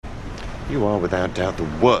You are without doubt the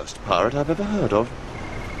worst pirate I've ever heard of.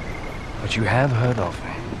 But you have heard of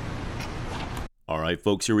me. All right,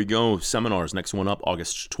 folks, here we go. Seminars, next one up,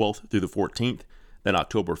 August 12th through the 14th, then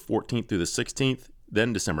October 14th through the 16th,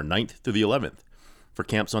 then December 9th through the 11th. For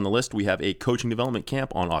camps on the list, we have a coaching development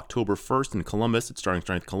camp on October 1st in Columbus at Starting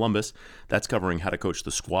Strength Columbus. That's covering how to coach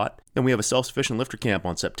the squat. Then we have a self-sufficient lifter camp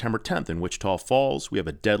on September 10th in Wichita Falls. We have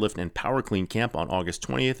a deadlift and power clean camp on August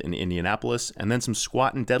 20th in Indianapolis, and then some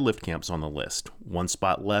squat and deadlift camps on the list. One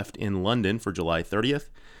spot left in London for July 30th.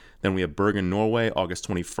 Then we have Bergen, Norway, August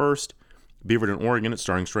 21st. Beaverton, Oregon at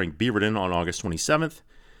Starting Strength Beaverton on August 27th.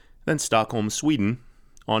 Then Stockholm, Sweden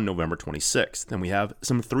on November 26th. Then we have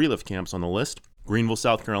some 3-lift camps on the list. Greenville,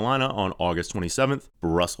 South Carolina on August 27th,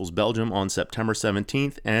 Brussels, Belgium on September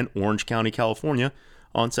 17th, and Orange County, California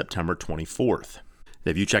on September 24th.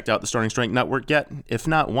 Have you checked out the Starting Strength Network yet? If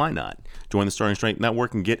not, why not? Join the Starting Strength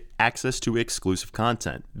Network and get access to exclusive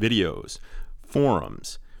content, videos,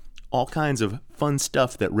 forums, all kinds of fun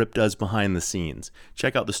stuff that Rip does behind the scenes.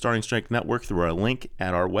 Check out the Starting Strength Network through our link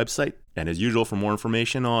at our website. And as usual, for more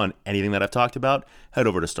information on anything that I've talked about, head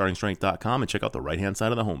over to startingstrength.com and check out the right-hand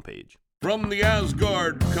side of the homepage. From the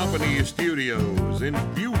Asgard Company Studios in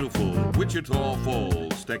beautiful Wichita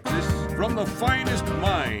Falls, Texas, from the finest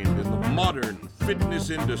mind in the modern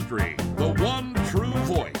fitness industry, the one true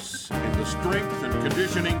voice in the strength and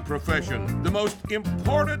conditioning profession, the most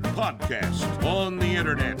important podcast on the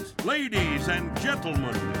internet. Ladies and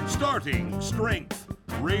gentlemen, Starting Strength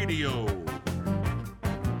Radio.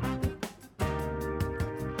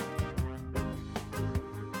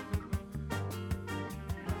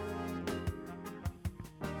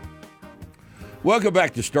 Welcome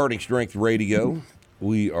back to Starting Strength Radio.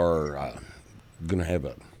 We are going to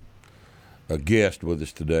have a guest with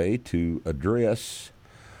us today to address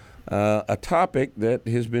a topic that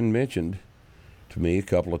has been mentioned to me a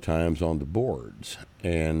couple of times on the boards.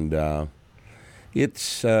 And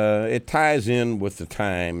it ties in with the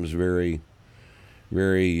times very,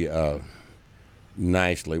 very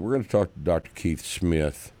nicely. We're going to talk to Dr. Keith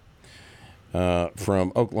Smith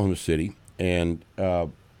from Oklahoma City. And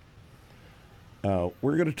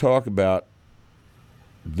we're going to talk about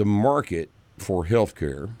the market for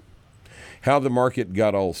healthcare, how the market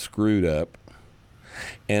got all screwed up,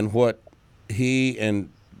 and what he and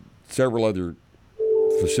several other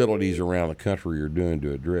facilities around the country are doing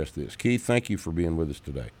to address this. Keith, thank you for being with us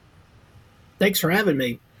today. Thanks for having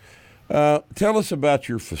me. Tell us about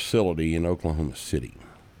your facility in Oklahoma City.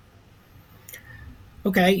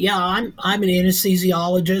 Okay, yeah, I'm an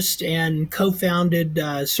anesthesiologist and co-founded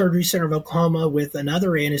Surgery Center of Oklahoma with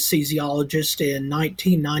another anesthesiologist in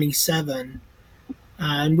 1997.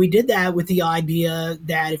 And we did that with the idea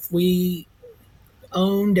that if we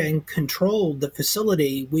owned and controlled the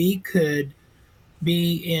facility, we could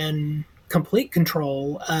be in complete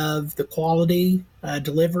control of the quality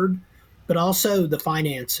delivered, but also the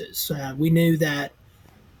finances. We knew that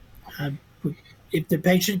if the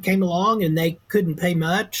patient came along and they couldn't pay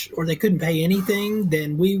much or they couldn't pay anything,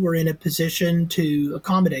 then we were in a position to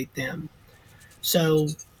accommodate them. So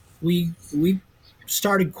we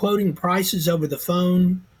started quoting prices over the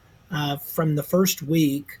phone from the first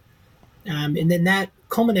week. And then that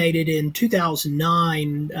culminated in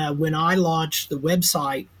 2009 when I launched the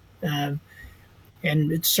website, and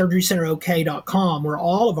it's surgerycenterok.com, where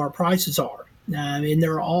all of our prices are. And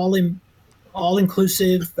they're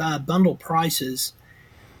all-inclusive bundle prices.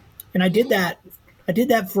 And I did that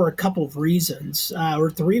for a couple of reasons,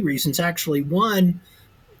 or 3 reasons, actually. One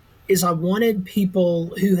is I wanted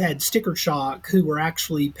people who had sticker shock, who were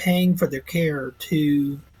actually paying for their care,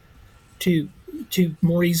 to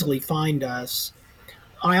more easily find us.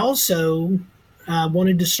 I also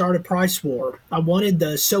wanted to start a price war. I wanted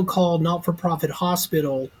the so-called not-for-profit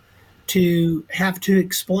hospital to have to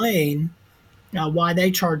explain why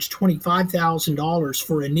they charged $25,000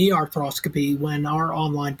 for a knee arthroscopy when our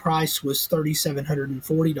online price was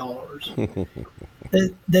 $3,740.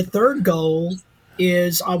 The third goal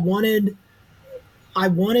is I wanted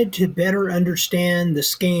to better understand the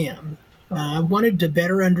scam. I wanted to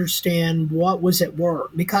better understand what was at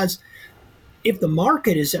work, because if the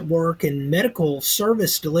market is at work in medical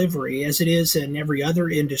service delivery, as it is in every other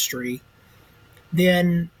industry,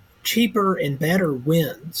 then cheaper and better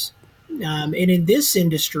wins. And in this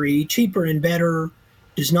industry, cheaper and better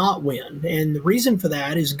does not win. And the reason for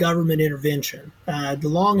that is government intervention. The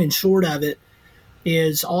long and short of it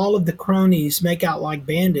is all of the cronies make out like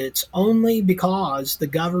bandits only because the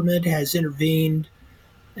government has intervened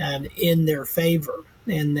in their favor,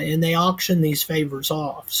 and they auction these favors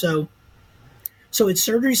off. So at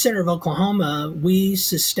Surgery Center of Oklahoma, we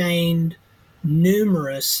sustained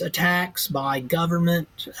numerous attacks by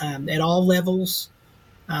government at all levels,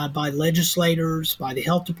 by legislators, by the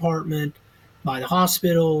health department, by the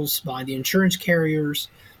hospitals, by the insurance carriers,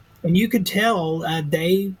 and you could tell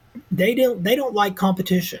they don't like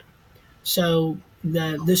competition. So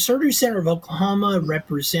the Surgery Center of Oklahoma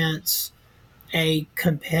represents a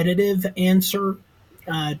competitive answer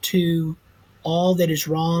to all that is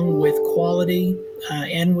wrong with quality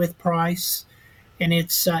and with price, and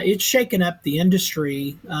it's shaken up the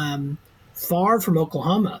industry far from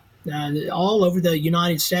Oklahoma, all over the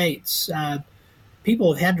United States.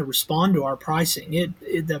 People have had to respond to our pricing.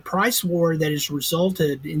 The price war that has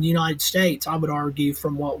resulted in the United States, I would argue,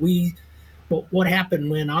 from what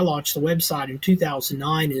happened when I launched the website in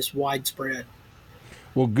 2009, is widespread.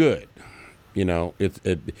 Well, good. You know,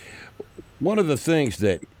 one of the things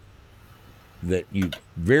that you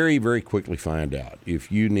very, very quickly find out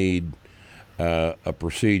if you need a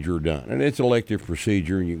procedure done, and it's an elective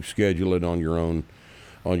procedure, and you can schedule it on your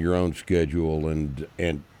own schedule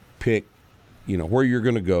and pick, you know, where you're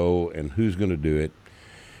going to go and who's going to do it,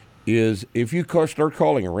 is if you start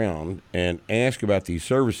calling around and ask about these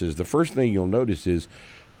services, the first thing you'll notice is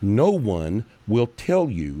no one will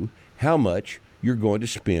tell you how much you're going to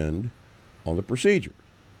spend on the procedure.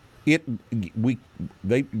 They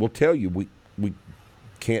will tell you we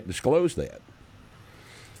can't disclose that.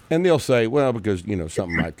 And they'll say, well, because, you know,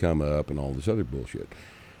 something might come up and all this other bullshit.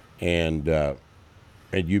 And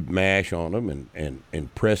you mash on them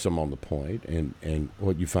and press them on the point. And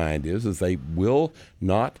what you find is they will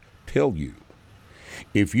not tell you.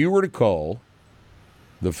 If you were to call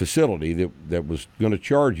the facility that was going to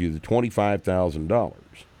charge you the $25,000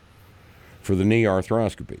 for the knee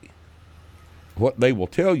arthroscopy, what they will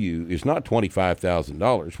tell you is not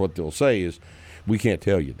 $25,000. What they'll say is, we can't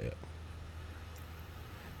tell you that.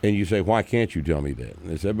 And you say, why can't you tell me that? And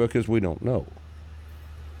they say, because we don't know.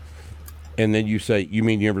 And then you say, you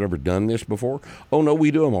mean you've never done this before? Oh, no, we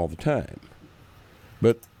do them all the time.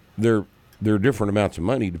 But they're different amounts of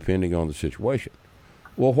money depending on the situation.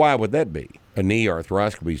 Well, why would that be? A knee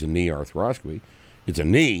arthroscopy is a knee arthroscopy. It's a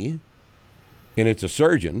knee, and it's a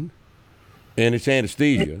surgeon, and it's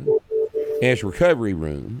anesthesia, and it's recovery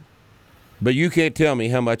room. But you can't tell me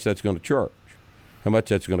how much that's going to charge, how much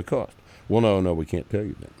that's going to cost. Well, no, we can't tell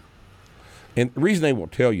you that. And the reason they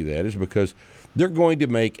won't tell you that is because they're going to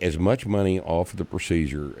make as much money off of the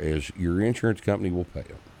procedure as your insurance company will pay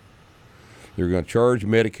them. They're going to charge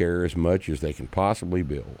Medicare as much as they can possibly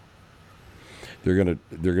bill. They're going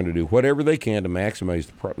to do whatever they can to maximize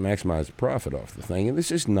the profit off the thing. And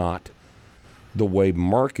this is not the way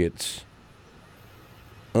markets,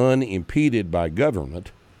 unimpeded by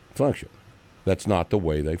government, function. That's not the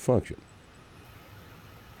way they function.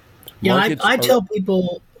 Yeah, I tell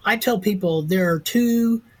people there are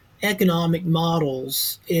two economic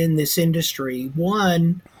models in this industry.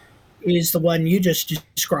 One is the one you just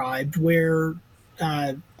described, where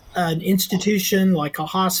an institution like a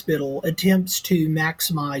hospital attempts to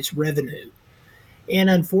maximize revenue. And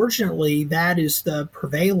unfortunately, that is the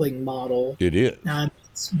prevailing model. It is.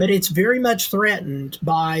 But it's very much threatened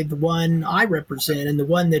by the one I represent and the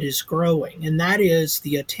one that is growing, and that is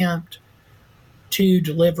the attempt to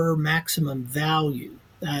deliver maximum value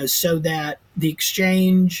so that the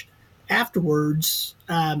exchange afterwards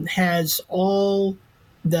has all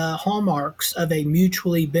the hallmarks of a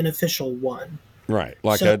mutually beneficial one. Right,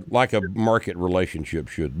 like a market relationship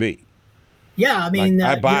should be. Yeah, I mean,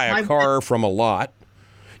 like I buy a car from a lot.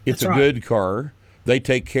 It's a good car. They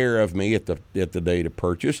take care of me at the date of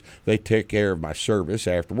purchase. They take care of my service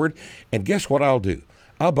afterward. And guess what I'll do?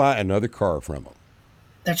 I'll buy another car from them.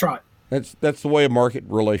 That's right. That's the way a market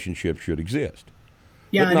relationship should exist.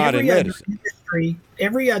 Yeah, but and not in medicine.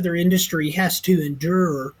 Every other industry has to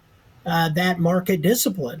endure that market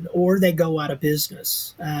discipline, or they go out of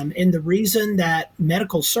business. And the reason that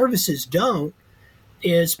medical services don't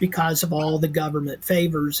is because of all the government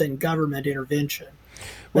favors and government intervention.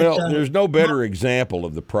 Well, there's no better example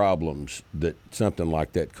of the problems that something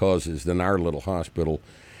like that causes than our little hospital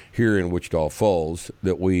here in Wichita Falls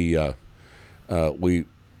that we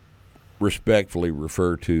respectfully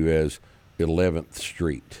refer to as 11th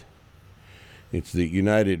Street. It's the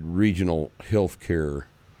United Regional Healthcare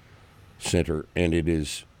Center, and it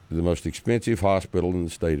is the most expensive hospital in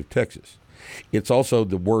the state of Texas. It's also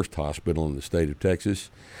the worst hospital in the state of Texas,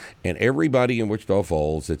 and everybody in Wichita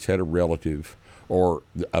Falls that's had a relative or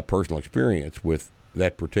a personal experience with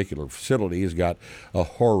that particular facility has got a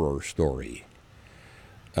horror story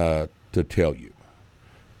to tell you.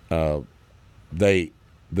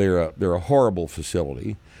 They're a horrible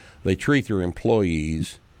facility. They treat their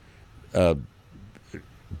employees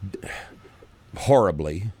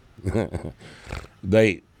horribly.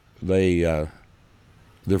 Their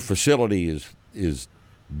facility is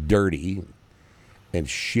dirty and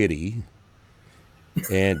shitty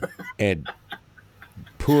and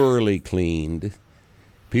poorly cleaned.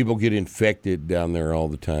 People get infected down there all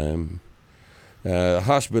the time.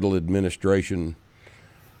 Hospital administration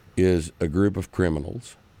is a group of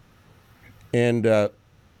criminals. And,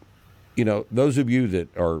 those of you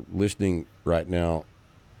that are listening right now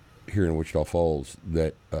here in Wichita Falls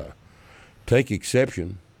that take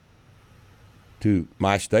exception to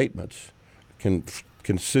my statements can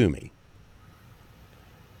sue me.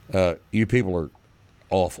 You people are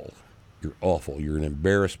awful. You're awful. You're an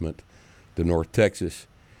embarrassment to North Texas.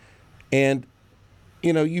 And,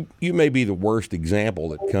 you may be the worst example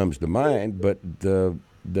that comes to mind, but the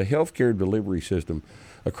healthcare delivery system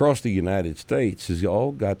across the United States has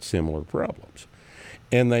all got similar problems.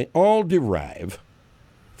 And they all derive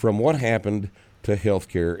from what happened to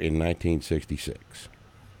healthcare in 1966.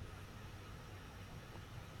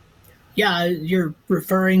 Yeah, you're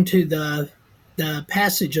referring to the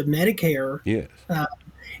passage of Medicare. Yes.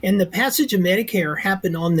 And the passage of Medicare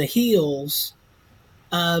happened on the heels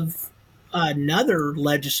of another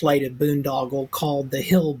legislative boondoggle called the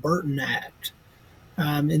Hill-Burton Act.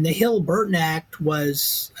 And the Hill-Burton Act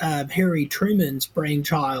was Harry Truman's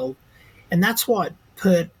brainchild, and that's what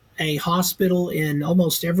put a hospital in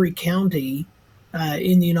almost every county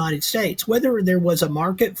in the United States, whether there was a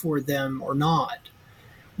market for them or not.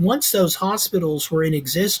 Once those hospitals were in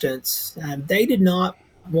existence, they did not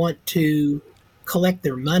want to collect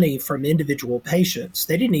their money from individual patients.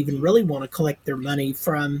 They didn't even really want to collect their money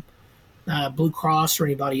from Blue Cross or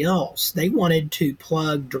anybody else. They wanted to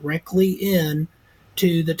plug directly in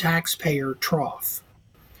to the taxpayer trough.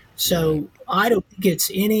 So I don't think it's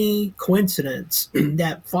any coincidence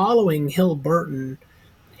that following Hill-Burton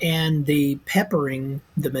and the peppering,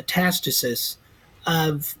 the metastasis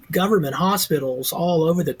of government hospitals all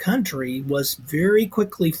over the country was very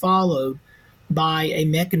quickly followed by a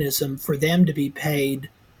mechanism for them to be paid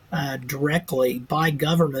directly by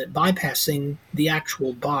government, bypassing the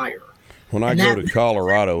actual buyer. When I go to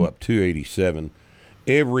Colorado up 287,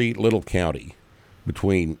 every little county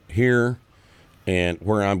between here and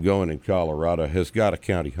where I'm going in Colorado has got a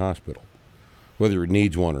county hospital, whether it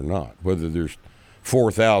needs one or not, whether there's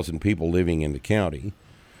 4,000 people living in the county,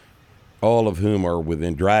 all of whom are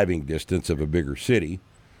within driving distance of a bigger city,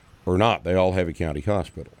 or not. They all have a county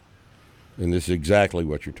hospital. And this is exactly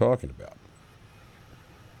what you're talking about.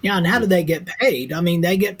 Yeah, and how do they get paid? I mean,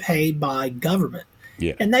 they get paid by government.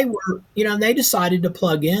 Yeah. And they were, they decided to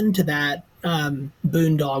plug into that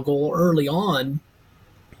boondoggle early on,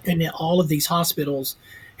 and all of these hospitals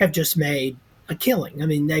have just made a killing. I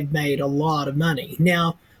mean, they've made a lot of money.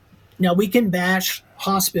 Now we can bash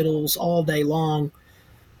hospitals all day long,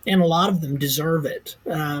 and a lot of them deserve it.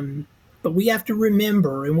 But we have to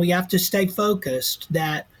remember, and we have to stay focused,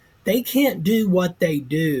 that they can't do what they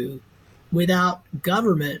do without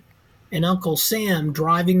government and Uncle Sam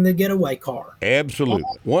driving the getaway car. Absolutely.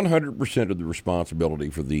 100% of the responsibility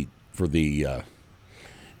for the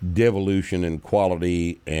devolution and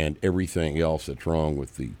quality and everything else that's wrong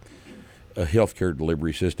with the healthcare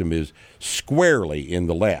delivery system is squarely in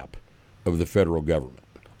the lap of the federal government.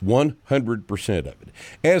 100% of it,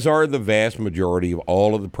 as are the vast majority of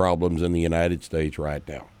all of the problems in the United States right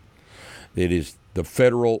now. It is the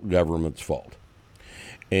federal government's fault.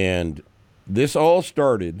 And this all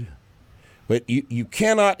started, but you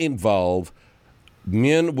cannot involve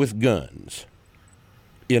men with guns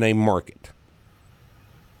in a market,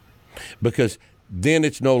 because then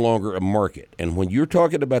it's no longer a market. And when you're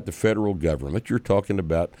talking about the federal government, you're talking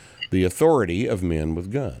about the authority of men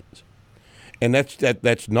with guns. And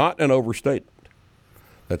that's not an overstatement.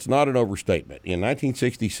 That's not an overstatement. In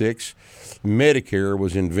 1966, Medicare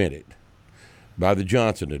was invented by the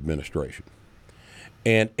Johnson administration.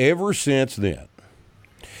 And ever since then,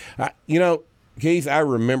 Keith, I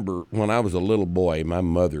remember when I was a little boy, my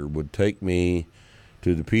mother would take me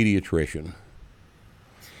to the pediatrician.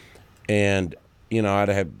 And, I'd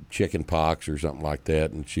have chicken pox or something like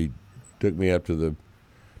that. And she took me to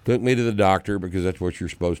the doctor, because that's what you're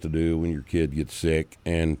supposed to do when your kid gets sick.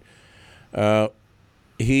 And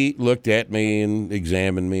he looked at me and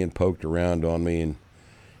examined me and poked around on me. And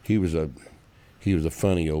he was a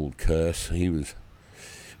funny old cuss.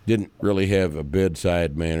 Didn't really have a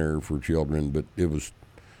bedside manner for children, but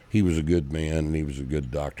he was a good man and he was a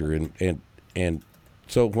good doctor. And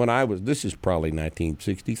so this is probably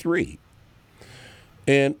 1963.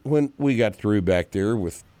 And when we got through back there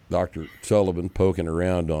with Dr. Sullivan poking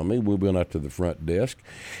around on me, we went up to the front desk,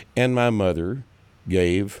 and my mother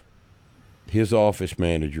gave his office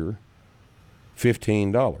manager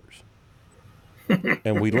 $15.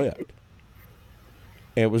 And we left.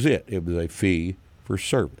 And it was it. It was a fee for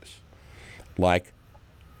service, like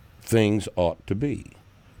things ought to be.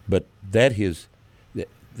 But that is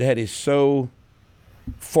so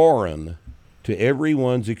foreign to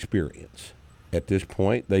everyone's experience at this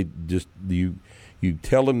point. They just you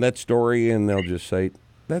tell them that story and they'll just say,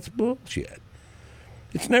 that's bullshit.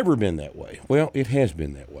 It's never been that way. Well, it has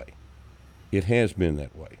been that way. It has been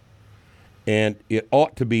that way. And it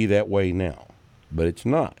ought to be that way now, but it's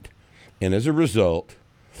not. And as a result,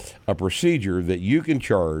 a procedure that you can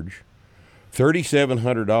charge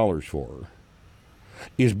 $3,700 for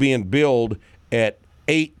is being billed at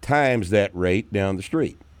 8 times that rate down the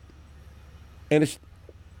street. And it's,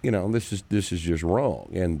 this is just wrong.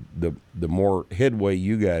 And the more headway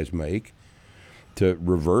you guys make to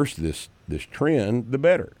reverse this trend, the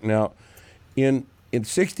better. Now, in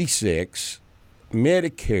 66,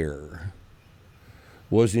 Medicare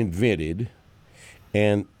was invented,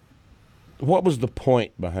 and what was the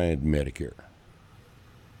point behind Medicare?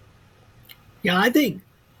 Yeah, the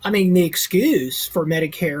excuse for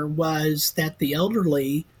Medicare was that the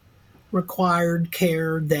elderly required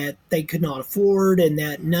care that they could not afford and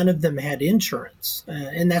that none of them had insurance.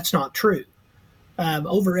 And that's not true.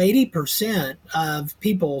 Over 80% of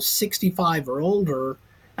people 65 or older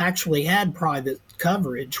actually had private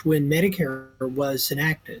coverage when Medicare was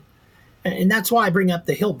enacted. And that's why I bring up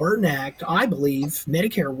the Hill-Burton Act. I believe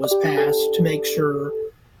Medicare was passed to make sure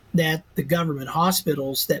that the government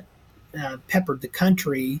hospitals that peppered the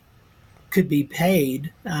country could be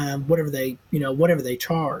paid whatever they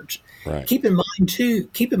charged. Right. Keep in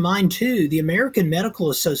mind too, the American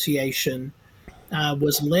Medical Association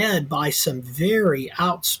was led by some very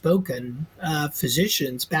outspoken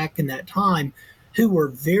physicians back in that time who were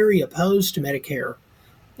very opposed to Medicare.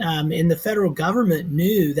 And the federal government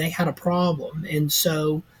knew they had a problem. And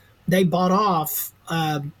so they bought off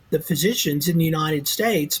the physicians in the United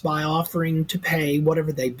States by offering to pay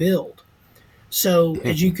whatever they billed. So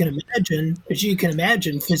as you can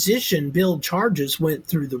imagine, physician billed charges went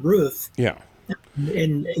through the roof. Yeah.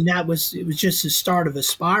 And it was just the start of a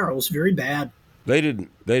spiral. It was very bad. They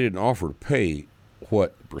didn't offer to pay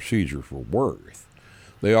what the procedures were worth.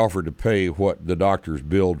 They offered to pay what the doctors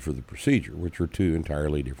billed for the procedure, which were two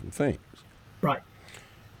entirely different things. Right.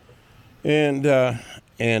 And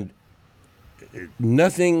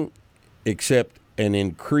nothing except an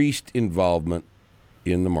increased involvement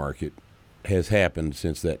in the market has happened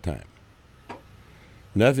since that time.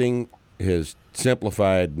 Nothing has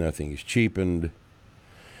simplified, nothing has cheapened.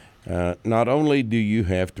 Not only do you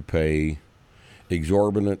have to pay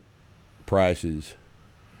exorbitant prices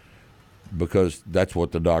because that's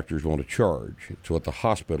what the doctors want to charge. It's what the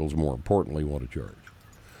hospitals, more importantly, want to charge.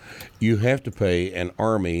 You have to pay an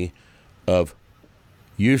army of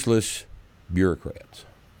useless bureaucrats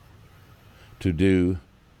to do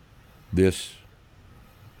this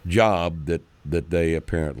job that they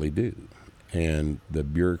apparently do. And the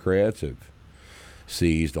bureaucrats have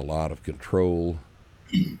seized a lot of control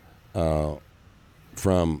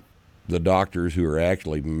from the doctors who are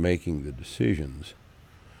actually making the decisions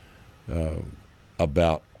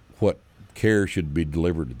about what care should be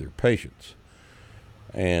delivered to their patients.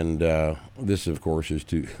 And this, of course, is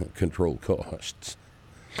to control costs.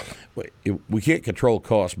 We can't control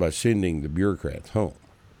costs by sending the bureaucrats home.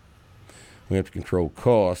 We have to control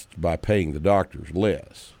costs by paying the doctors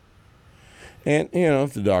less. And,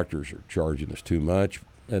 if the doctors are charging us too much,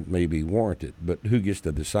 that may be warranted. But who gets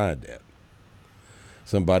to decide that?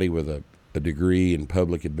 Somebody with a degree in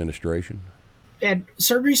public administration? At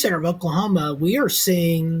Surgery Center of Oklahoma, we are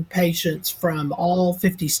seeing patients from all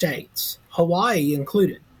 50 states, Hawaii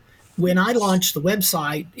included. When I launched the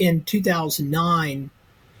website in 2009,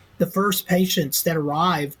 the first patients that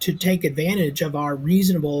arrived to take advantage of our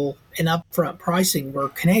reasonable and upfront pricing were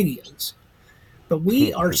Canadians. But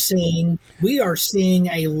we are seeing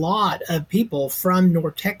a lot of people from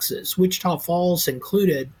North Texas, Wichita Falls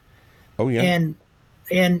included. Oh yeah.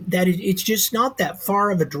 And that it's just not that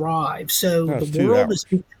far of a drive. So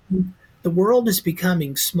the world is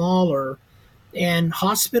becoming smaller, and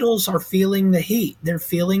hospitals are feeling the heat. They're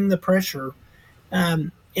feeling the pressure.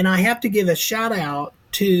 And I have to give a shout out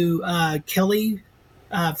to Kelly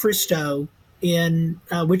Fristow in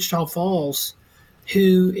Wichita Falls,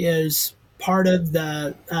 who is part of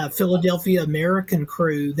the Philadelphia American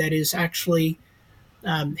crew that is actually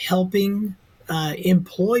helping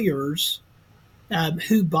employers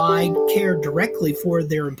who buy care directly for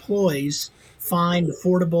their employees find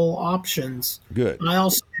affordable options. Good. I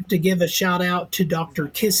also have to give a shout out to Dr.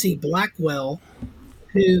 Kissy Blackwell,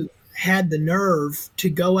 who had the nerve to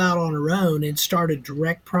go out on her own and start a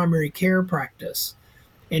direct primary care practice.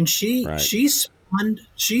 And she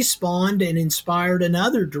spawned and inspired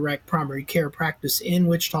another direct primary care practice in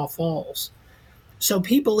Wichita Falls. So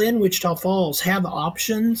people in Wichita Falls have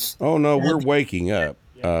options. Oh no, we're waking up.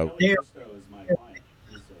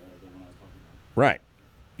 Right.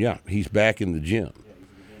 Yeah, he's back in the gym.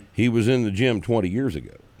 He was in the gym 20 years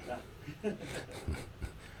ago.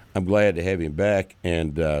 I'm glad to have him back.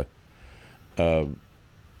 And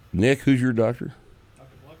Nick, who's your doctor?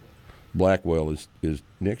 Dr. Blackwell is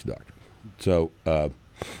Nick's doctor. So,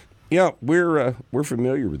 yeah, we're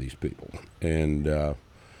familiar with these people. And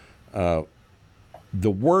the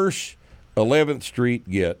worse 11th Street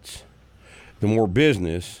gets, the more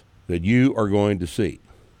business that you are going to see.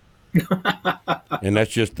 And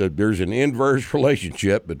that's just there's an inverse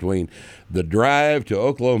relationship between the drive to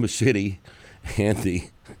Oklahoma City and the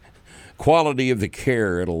quality of the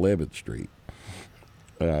care at 11th Street.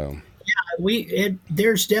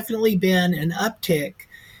 There's definitely been an uptick,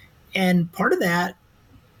 and part of that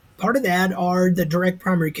are the direct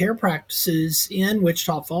primary care practices in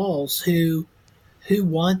Wichita Falls who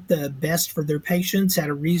want the best for their patients at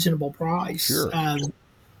a reasonable price. Sure.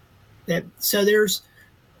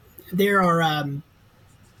 There are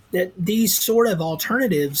these sort of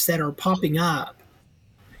alternatives that are popping up,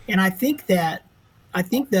 and I think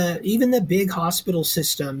even the big hospital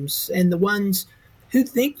systems and the ones who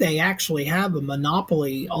think they actually have a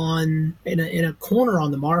monopoly in a corner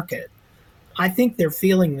on the market, I think they're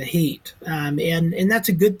feeling the heat, and that's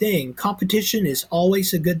a good thing. Competition is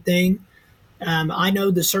always a good thing. I know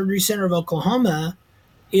the Surgery Center of Oklahoma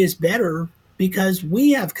is better because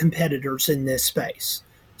we have competitors in this space.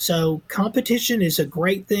 So competition is a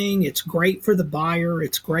great thing. It's great for the buyer.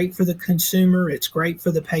 It's great for the consumer. It's great for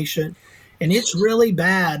the patient. And it's really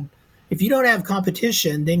bad. If you don't have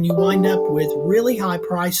competition, then you wind up with really high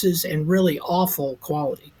prices and really awful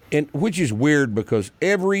quality. And which is weird because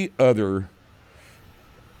every other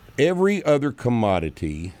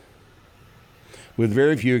commodity, with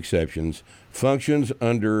very few exceptions, functions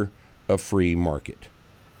under a free market.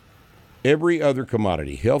 Every other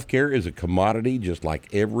commodity. Healthcare is a commodity just like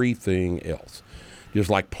everything else.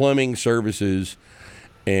 Just like plumbing services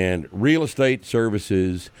and real estate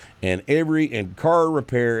services and car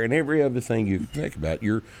repair and every other thing you think about.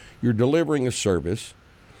 You're delivering a service,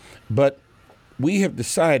 but we have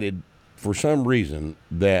decided for some reason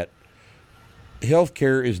that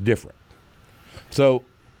healthcare is different. So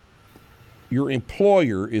your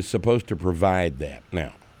employer is supposed to provide that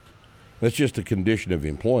now. That's just a condition of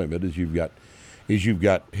employment, is you've got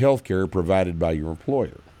health care provided by your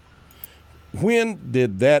employer. When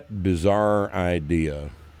did that bizarre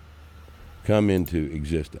idea come into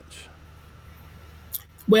existence?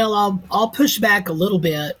 Well, I'll push back a little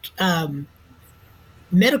bit.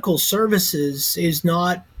 Medical services is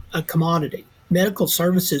not a commodity. Medical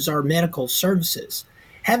services are medical services.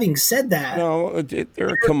 Having said that, no, they're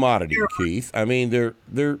a commodity, Keith. I mean, they're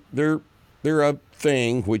a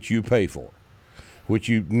thing which you pay for, which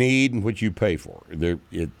you need and which you pay for.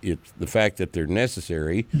 It's the fact that they're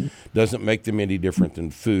necessary doesn't make them any different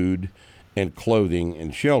than food and clothing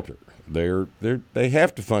and shelter. They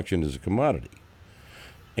have to function as a commodity,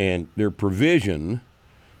 and their provision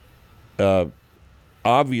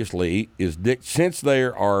obviously is since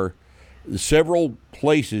there are several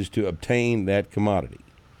places to obtain that commodity,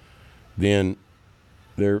 then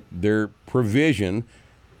their provision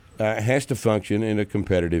has to function in a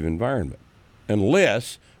competitive environment,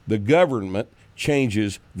 unless the government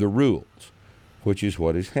changes the rules, which is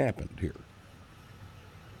what has happened here.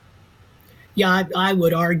 Yeah, I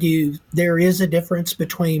would argue there is a difference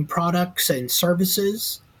between products and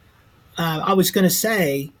services. I was going to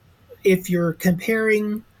say, if you're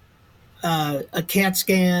comparing a CAT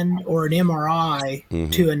scan or an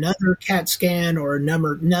MRI to another CAT scan or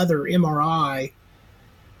another MRI,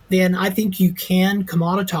 then I think you can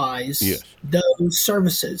commoditize those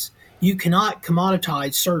services. You cannot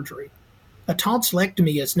commoditize surgery. A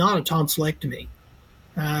tonsillectomy is not a tonsillectomy.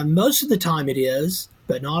 Most of the time it is,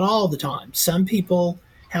 but not all the time. Some people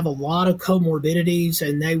have a lot of comorbidities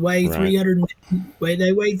and they weigh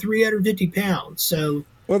 350 pounds. So,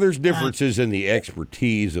 well, there's differences in the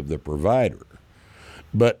expertise of the provider,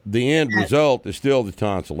 but the end result is still the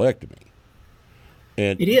tonsillectomy.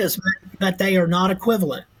 And it is, but they are not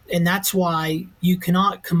equivalent. And that's why you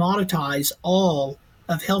cannot commoditize all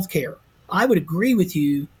of healthcare. I would agree with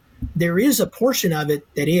you. There is a portion of it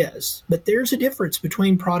that is, but there's a difference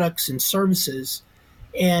between products and services.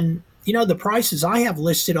 And, the prices I have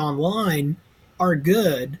listed online are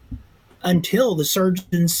good until the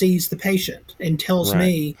surgeon sees the patient and tells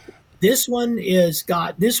me This one has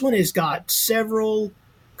got several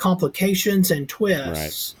complications and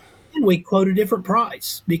twists. And we quote a different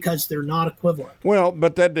price because they're not equivalent. Well,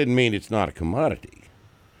 but that didn't mean it's not a commodity.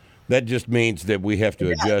 That just means that we have to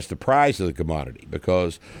adjust the price of the commodity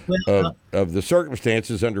because of the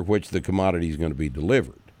circumstances under which the commodity is going to be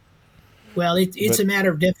delivered. Well, it's a matter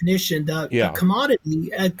of definition. A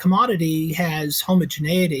commodity has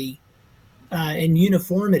homogeneity and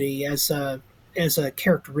uniformity as a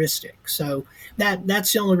characteristic. So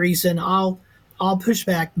that's the only reason I'll push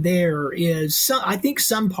back there is I think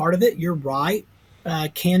some part of it, you're right,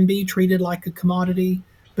 can be treated like a commodity,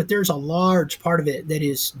 but there's a large part of it that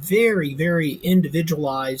is very, very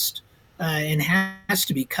individualized and has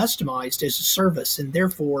to be customized as a service, and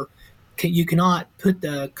therefore you cannot put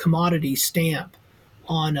the commodity stamp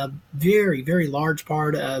on a very, very large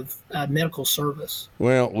part of medical service.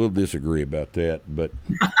 Well, we'll disagree about that, but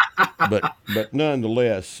but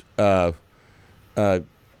nonetheless,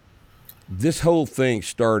 this whole thing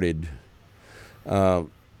started,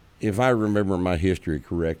 if I remember my history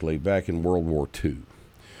correctly, back in World War II,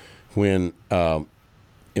 when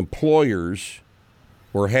employers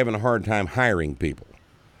were having a hard time hiring people.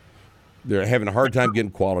 They're having a hard time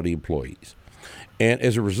getting quality employees. And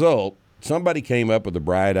as a result, somebody came up with the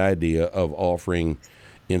bright idea of offering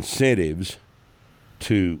incentives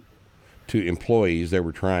to employees they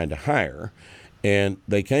were trying to hire, and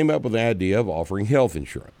they came up with the idea of offering health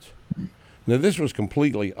insurance. Now, this was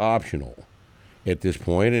completely optional at this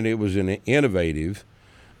point, and it was an innovative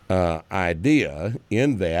idea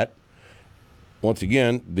in that, once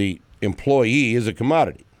again, the employee is a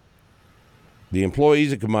commodity. The employee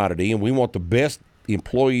is a commodity, and we want the best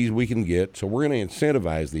employees we can get, so we're going to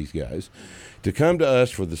incentivize these guys to come to us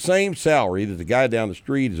for the same salary that the guy down the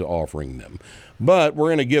street is offering them. But we're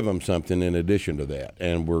going to give them something in addition to that,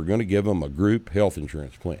 and we're going to give them a group health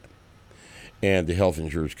insurance plan. And the health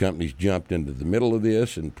insurance companies jumped into the middle of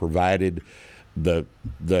this and provided the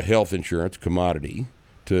health insurance commodity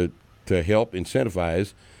to help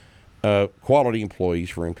incentivize quality employees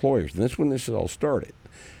for employers. And that's when this all started.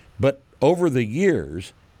 But over the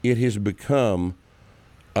years, it has become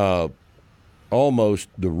almost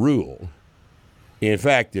the rule. In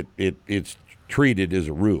fact, it's treated as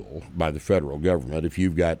a rule by the federal government. If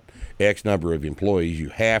you've got X number of employees, you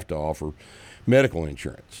have to offer medical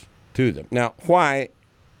insurance to them. Now, why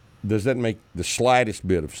does that make the slightest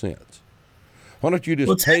bit of sense? Why don't you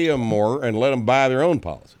just pay them more and let them buy their own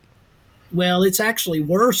policy? Well, it's actually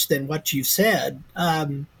worse than what you said.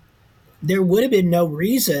 There would have been no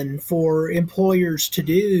reason for employers to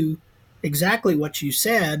do exactly what you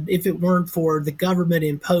said if it weren't for the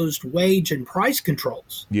government-imposed wage and price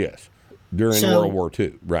controls. Yes, during World War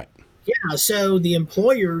II, right. Yeah, so the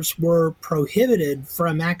employers were prohibited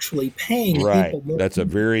from actually paying people more. That's a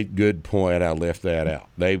very good point. I left that out.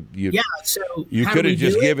 So you could have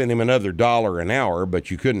just given him another $1 an hour,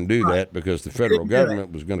 but you couldn't do that because the federal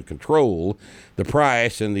government was going to control the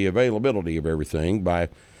price and the availability of everything by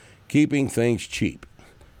keeping things cheap.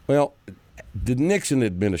 Well, the Nixon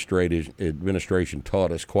administration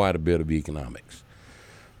taught us quite a bit of economics.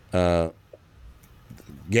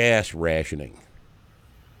 Gas rationing.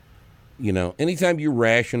 You know, anytime you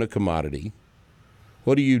ration a commodity,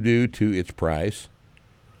 what do you do to its price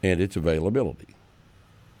and its availability?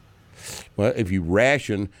 Well, if you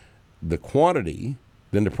ration the quantity,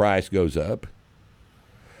 then the price goes up.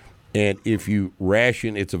 And if you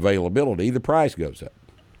ration its availability, the price goes up.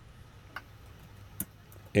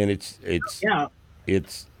 And it's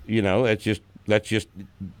that's just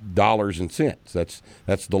dollars and cents.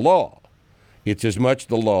 That's the law. It's as much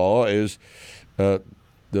the law as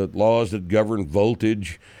the laws that govern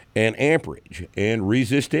voltage and amperage and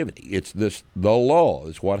resistivity. It's the law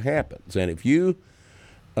is what happens. And if you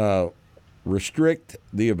restrict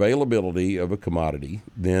the availability of a commodity,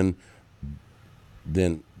 then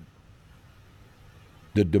the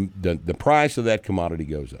price of that commodity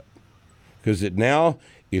goes up. Because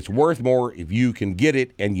it's worth more if you can get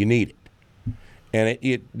it and you need it. And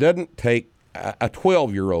it doesn't take a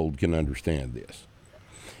 12-year-old can understand this.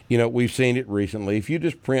 You know, we've seen it recently. If you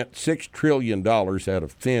just print $6 trillion out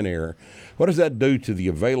of thin air, what does that do to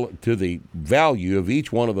the value of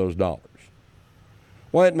each one of those dollars?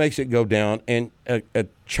 Well, it makes it go down, and a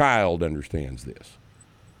child understands this.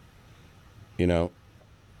 You know,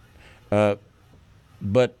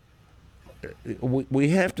 but we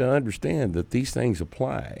have to understand that these things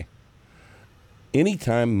apply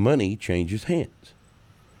anytime money changes hands.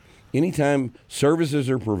 Anytime services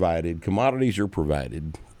are provided, commodities are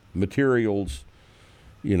provided, materials,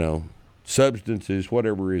 you know, substances,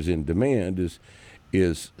 whatever is in demand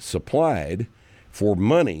is supplied for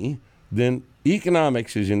money then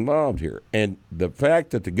economics is involved here. And the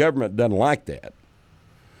fact that the government doesn't like that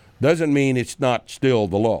doesn't mean it's not still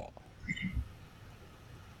the law.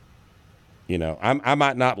 You know, I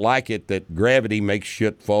might not like it that gravity makes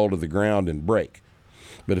shit fall to the ground and break.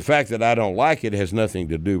 But the fact that I don't like it has nothing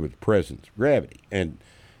to do with the presence of gravity. And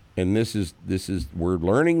this is we're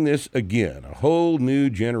learning this again. A whole new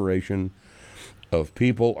generation of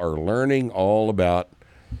people are learning all about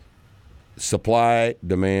supply,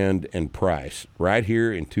 demand, and price right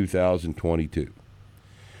here in 2022.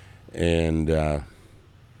 And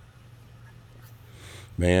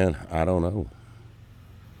man, I don't know.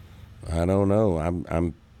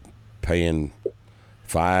 I'm paying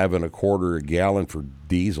 $5.25 a gallon for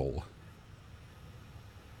diesel,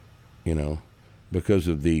 you know, because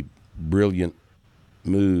of the brilliant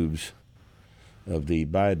moves of the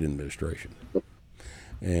Biden administration.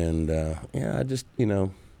 And yeah, I just, you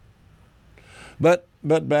know, but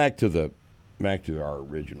back to our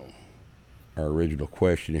original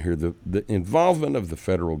question here. The involvement of the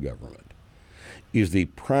federal government is the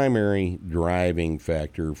primary driving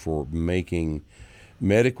factor for making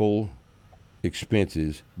medical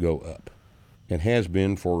expenses go up, and has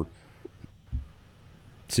been for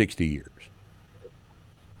 60 years,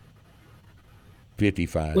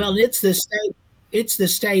 55. Well, it's the state. It's the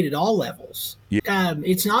state at all levels. Yeah.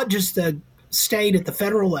 It's not just the state at the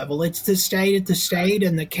federal level. It's the state at the state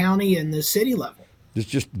and the county and the city level. It's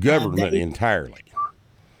just government entirely.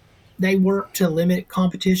 They work to limit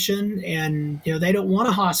competition, and you know they don't want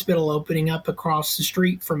a hospital opening up across the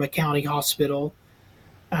street from a county hospital,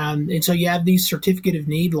 and so you have these certificate of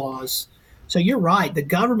need laws. So you're right, the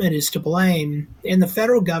government is to blame, and the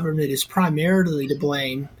federal government is primarily to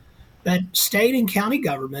blame, but state and county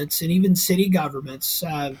governments and even city governments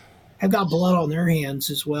have got blood on their hands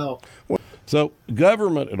as well. So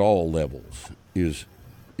government at all levels is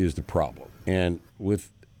the problem, and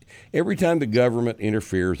with every time the government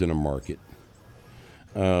interferes in a market,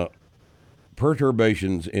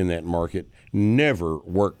 perturbations in that market never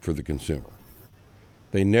work for the consumer.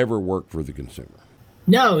 They never work for the consumer.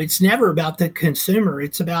 No, it's never about the consumer.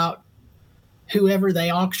 It's about whoever they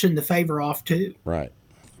auction the favor off to. Right.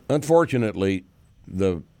 Unfortunately,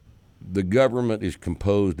 the government is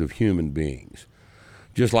composed of human beings,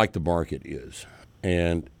 just like the market is.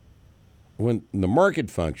 And when the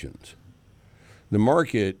market functions, the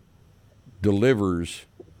market delivers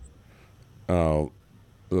the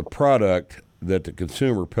product that the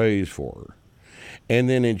consumer pays for, and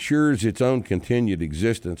then ensures its own continued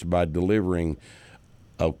existence by delivering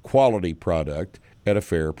a quality product at a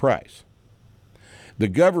fair price. The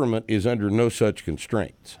government is under no such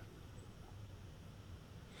constraints.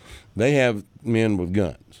 They have men with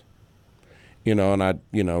guns, you know, and I,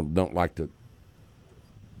 you know, don't like to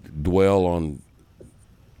dwell on,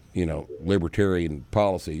 you know, libertarian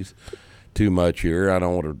policies too much here. I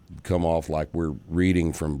don't want to come off like we're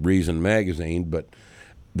reading from Reason magazine, but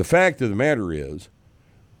the fact of the matter is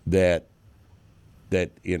that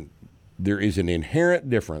there is an inherent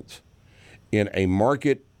difference in a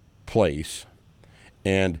marketplace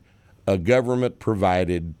and a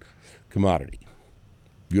government-provided commodity.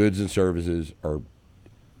 Goods and services are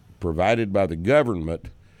provided by the government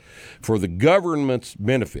for the government's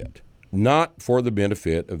benefit, not for the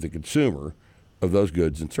benefit of the consumer of those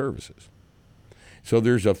goods and services. So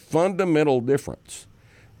there's a fundamental difference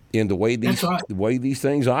in the way these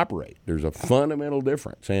things operate. There's a fundamental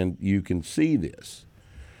difference, and you can see this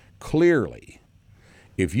clearly.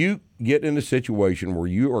 If you get in a situation where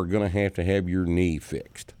you are going to have your knee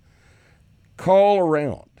fixed, call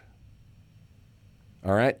around.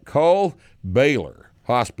 All right? Call Baylor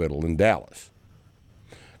Hospital in Dallas.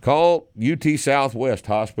 Call UT Southwest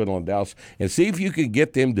Hospital in Dallas and see if you can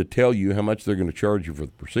get them to tell you how much they're going to charge you for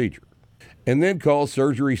the procedure. And then call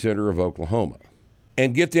Surgery Center of Oklahoma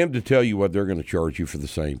and get them to tell you what they're going to charge you for the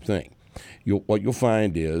same thing. What you'll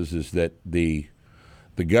find is that the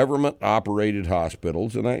government-operated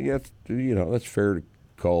hospitals, and that's fair to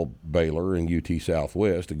call Baylor and UT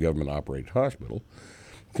Southwest a government-operated hospital,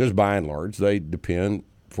 because by and large they depend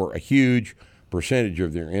for a huge percentage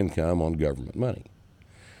of their income on government money.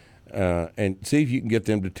 And see if you can get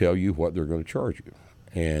them to tell you what they're going to charge you.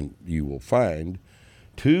 And you will find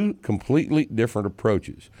two completely different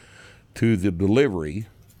approaches to the delivery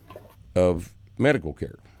of medical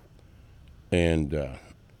care. And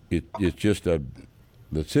it's just the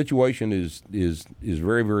situation is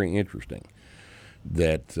very, very interesting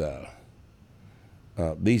that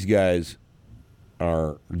these guys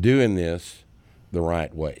are doing this the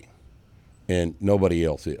right way, and nobody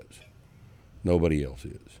else is. Nobody else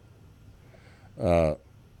is.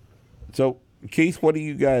 So, Keith, what do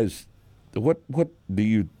you guys what do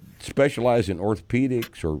you specialize in,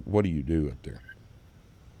 orthopedics, or what do you do up there?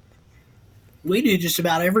 We do just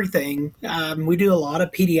about everything. We do a lot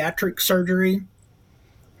of pediatric surgery.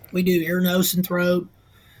 We do ear, nose, and throat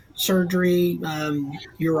surgery,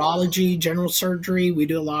 urology, general surgery. We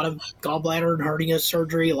do a lot of gallbladder and hernia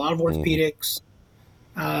surgery, a lot of orthopedics,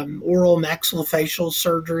 oral maxillofacial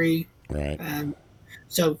surgery. Right.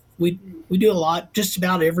 So we do a lot, just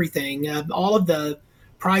about everything. All of the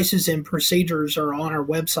prices and procedures are on our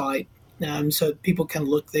website, so people can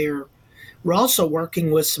look there. We're also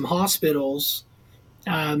working with some hospitals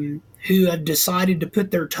who have decided to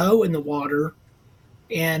put their toe in the water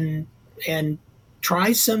and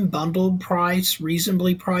try some bundled price,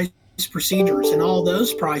 reasonably priced procedures. And all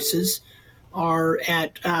those prices are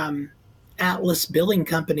at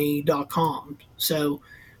atlasbillingcompany.com. So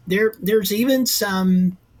there's even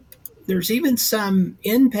some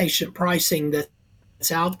inpatient pricing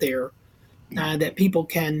that's out there that people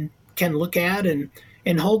can look at and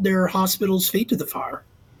hold their hospital's feet to the fire.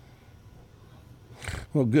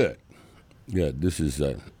 Well, good. This is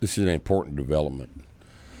an important development.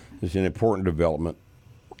 It's an important development,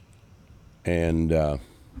 and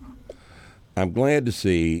I'm glad to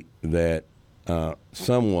see that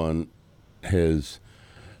someone has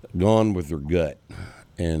gone with their gut,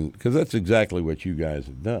 and because that's exactly what you guys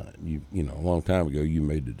have done. You know, a long time ago, you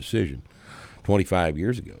made the decision. 25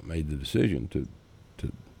 years ago, made the decision to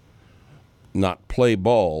not play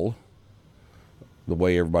ball the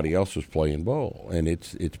way everybody else was playing ball, and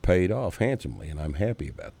it's paid off handsomely, and I'm happy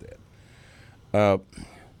about that.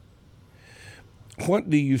 What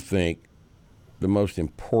do you think the most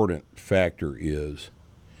important factor is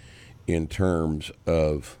in terms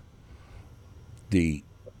of the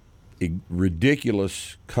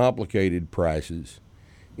ridiculous, complicated prices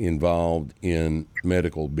involved in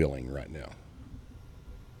medical billing right now?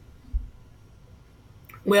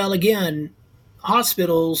 Well, again,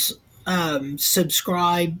 hospitals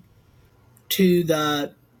subscribe to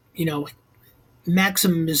the,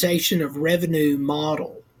 maximization of revenue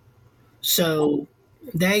model. So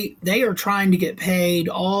they are trying to get paid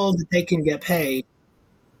all that they can get paid.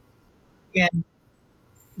 And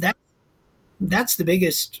that's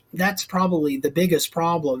probably the biggest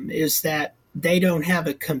problem, is that they don't have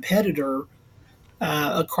a competitor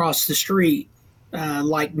across the street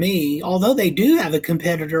like me, although they do have a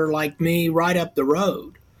competitor like me right up the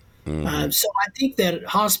road. Mm-hmm. So I think that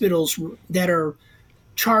hospitals that are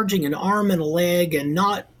charging an arm and a leg and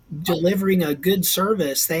not delivering a good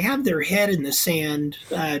service, they have their head in the sand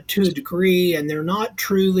to a degree, and they're not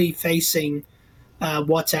truly facing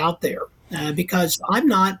what's out there. Because I'm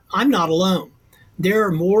not alone. There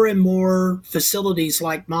are more and more facilities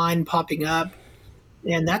like mine popping up,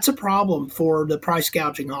 and that's a problem for the price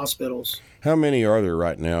gouging hospitals. How many are there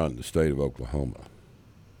right now in the state of Oklahoma?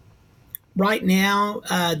 Right now,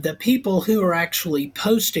 the people who are actually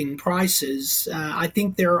posting prices, I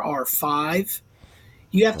think there are 5.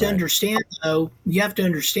 You have to understand, though,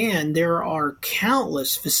 there are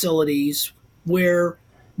countless facilities where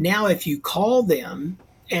now if you call them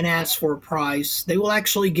and ask for a price, they will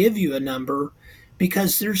actually give you a number,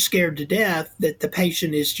 because they're scared to death that the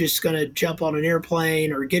patient is just going to jump on an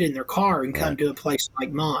airplane or get in their car and come to a place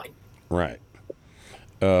like mine. Right.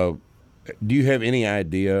 Do you have any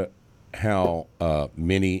idea how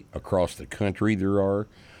many across the country there are?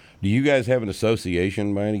 Do you guys have an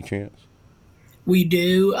association by any chance? We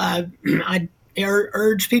do. I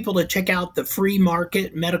urge people to check out the Free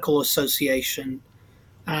Market Medical Association.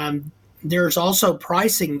 There's also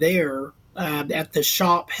pricing there at the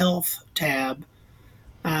Shop Health tab.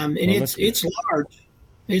 And it's large.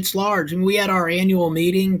 It's large. And we had our annual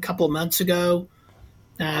meeting a couple of months ago.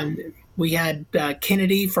 We had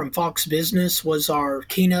Kennedy from Fox Business was our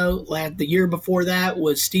keynote. The year before that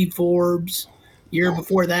was Steve Forbes. Year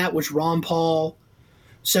before that was Ron Paul.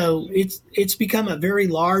 So it's become a very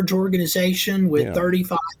large organization with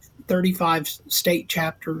 35 state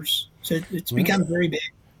chapters. So it's become very big.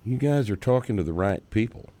 You guys are talking to the right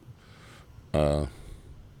people.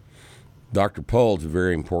 Dr. Paul's a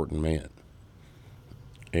very important man,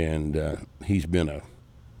 and he's been a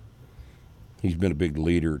big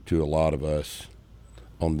leader to a lot of us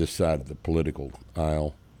on this side of the political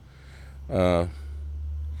aisle. I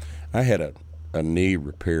had a knee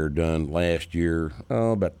repair done last year,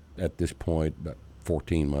 about at this point, about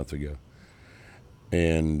 14 months ago.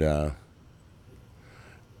 And,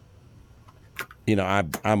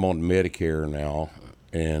 I'm on Medicare now,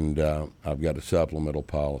 and I've got a supplemental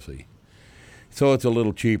policy. So it's a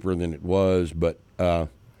little cheaper than it was, but do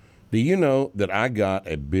you know that I got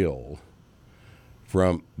a bill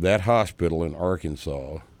from that hospital in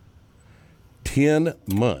Arkansas 10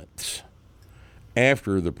 months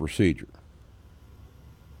after the procedure.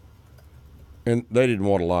 And they didn't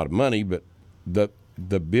want a lot of money, but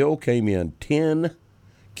the bill came in 10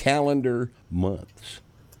 calendar months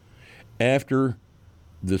after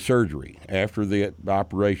the surgery, after the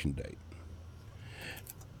operation date.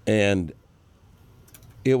 And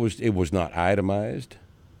it was not itemized,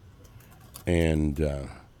 and there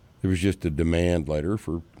was just a demand letter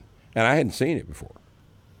for, and I hadn't seen it before.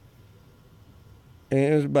 And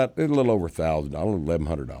it was about a little over $1,000,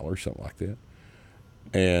 $1,100, something like that.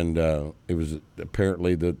 And it was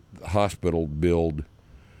apparently the hospital billed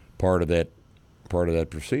part of that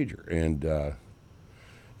procedure, and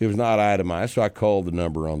it was not itemized. So I called the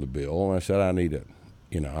number on the bill, and I said, I need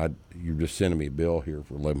you're just sending me a bill here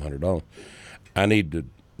for $1,100. I need to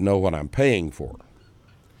know what I'm paying for.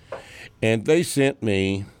 And they sent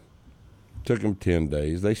me, took them 10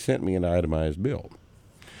 days, they sent me an itemized bill.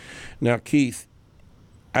 Now, Keith,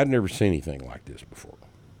 I'd never seen anything like this before.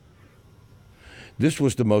 This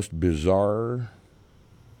was the most bizarre,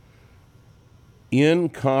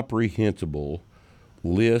 incomprehensible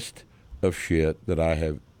list of shit that I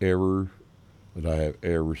have ever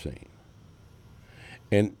seen.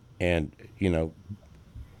 And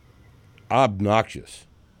obnoxious,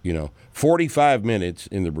 45 minutes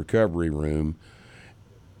in the recovery room,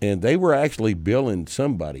 and they were actually billing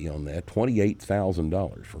somebody on that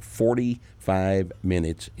 $28,000 for 45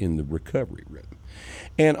 minutes in the recovery room.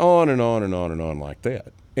 And on and on and on and on like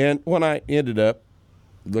that. And when I ended up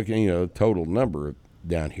looking, the total number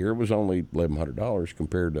down here was only $1,100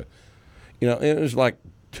 compared to, it was like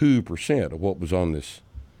 2% of what was on this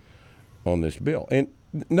bill. And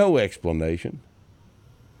no explanation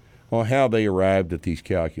on how they arrived at these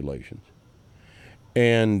calculations.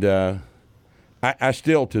 And I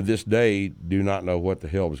still, to this day, do not know what the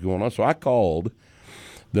hell was going on. So I called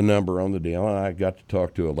the number on the deal, and I got to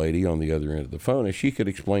talk to a lady on the other end of the phone, and she could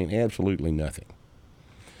explain absolutely nothing.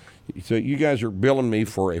 So you guys are billing me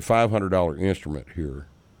for a $500 instrument here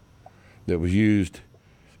that was used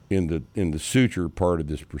in the suture part of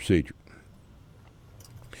this procedure.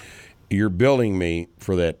 You're billing me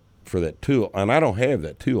for that tool, and I don't have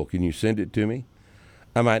that tool. Can you send it to me?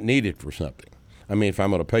 I might need it for something. I mean, if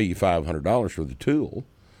I'm going to pay you $500 for the tool,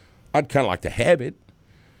 I'd kind of like to have it.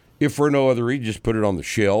 If for no other reason, just put it on the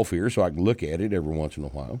shelf here so I can look at it every once in a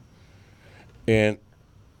while. And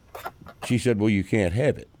she said, well, you can't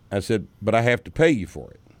have it. I said, but I have to pay you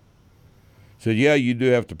for it. She said, yeah, you do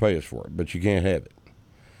have to pay us for it, but you can't have it.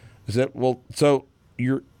 I said, well, so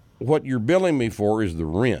what you're billing me for is the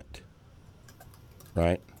rent,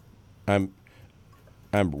 right? I'm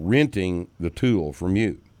renting the tool from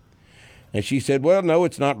you. And she said, well, no,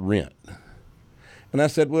 it's not rent. And I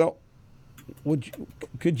said, well,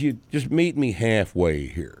 could you just meet me halfway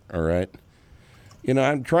here, all right?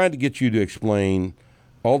 I'm trying to get you to explain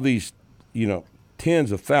all these,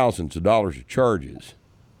 tens of thousands of dollars of charges.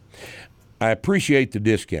 I appreciate the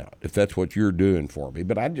discount if that's what you're doing for me,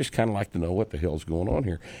 but I'd just kind of like to know what the hell's going on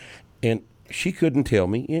here. And she couldn't tell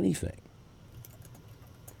me anything.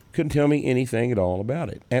 Couldn't tell me anything at all about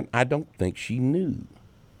it. And I don't think she knew.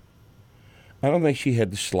 I don't think she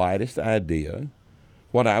had the slightest idea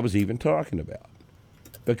what I was even talking about.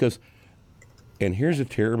 Because, and here's a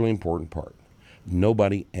terribly important part,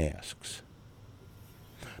 nobody asks.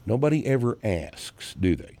 Nobody ever asks,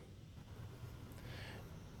 do they?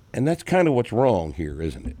 And that's kind of what's wrong here,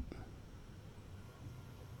 isn't it?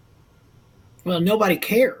 Well, nobody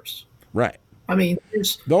cares. Right. I mean,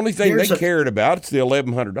 the only thing they cared about is the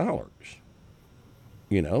 $1,100.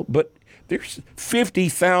 But there's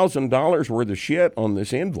 $50,000 worth of shit on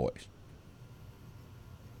this invoice.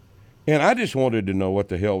 And I just wanted to know what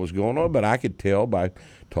the hell was going on, but I could tell by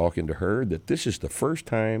talking to her that this is the first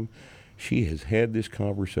time she has had this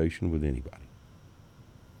conversation with anybody.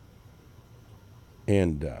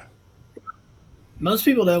 And most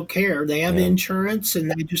people don't care. They have insurance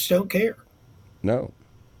and they just don't care. No,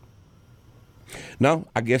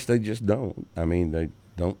 I guess they just don't. I mean, they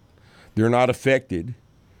don't. They're not affected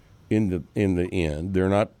in the end. They're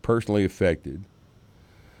not personally affected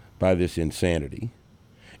by this insanity.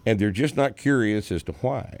 And they're just not curious as to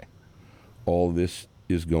why all this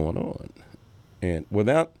is going on. And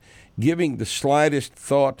without giving the slightest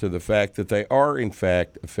thought to the fact that they are, in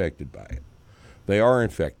fact, affected by it. They are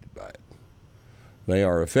infected by it. They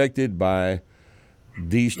are affected by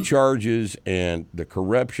these charges and the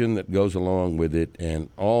corruption that goes along with it and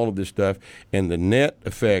all of this stuff. And the net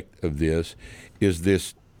effect of this is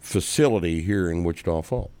this facility here in Wichita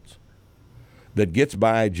Falls that gets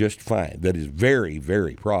by just fine, that is very,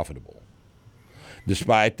 very profitable,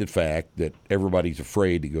 despite the fact that everybody's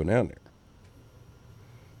afraid to go down there.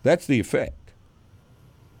 That's the effect.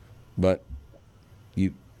 But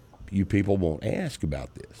you people won't ask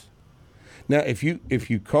about this. Now, if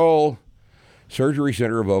you call Surgery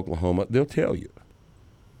Center of Oklahoma, they'll tell you.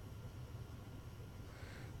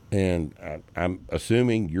 And I'm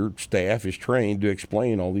assuming your staff is trained to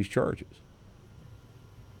explain all these charges.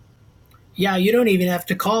 Yeah, you don't even have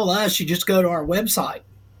to call us. You just go to our website,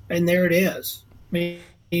 and there it is. I mean,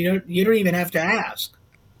 you don't even have to ask.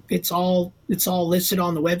 It's all listed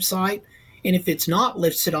on the website. And if it's not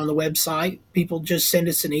listed on the website, people just send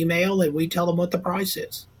us an email, and we tell them what the price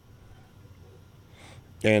is.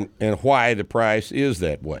 And why the price is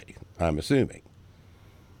that way, I'm assuming.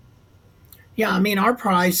 Yeah, I mean, our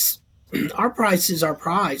price is our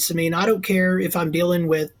price. I mean, I don't care if I'm dealing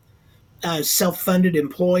with a self-funded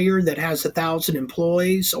employer that has 1,000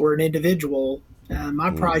 employees or an individual. My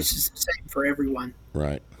price is the same for everyone.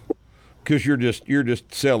 Right. Because you're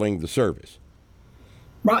just selling the service.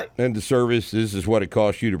 Right. And the service, this is what it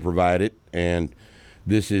costs you to provide it, and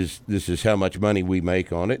this is how much money we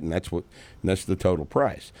make on it, and that's the total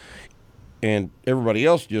price. And everybody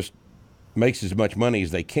else just makes as much money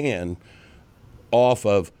as they can off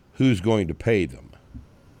of who's going to pay them,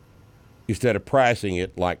 instead of pricing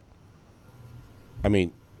it like, I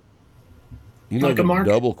mean, you know, like a the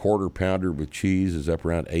market. double quarter pounder with cheese is up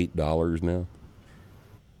around $8 now.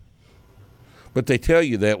 But they tell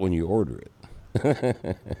you that when you order it.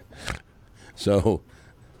 So,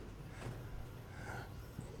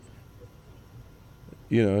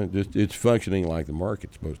 you know, it's functioning like the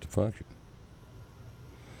market's supposed to function.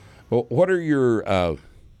 Well, what are your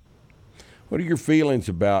feelings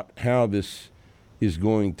about how this is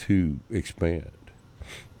going to expand?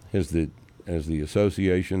 Has the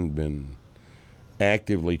association been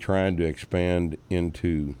actively trying to expand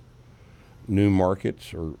into new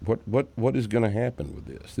markets, or what is going to happen with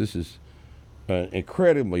this? This is an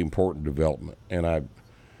incredibly important development, and I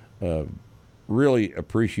really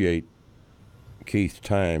appreciate Keith's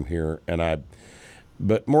time here.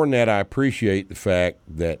 But more than that, I appreciate the fact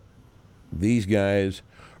that these guys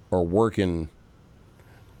are working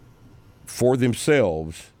for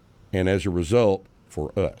themselves, and as a result,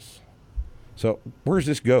 for us. So, where's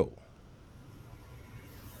this go?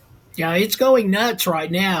 Yeah, it's going nuts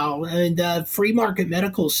right now. And the Free Market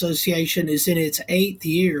Medical Association is in its 8th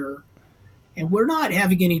year. And we're not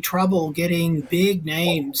having any trouble getting big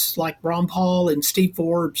names like Ron Paul and Steve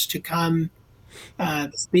Forbes to come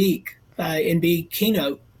speak and be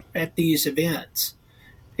keynote at these events.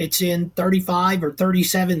 It's in 35 or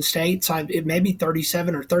 37 states. It may be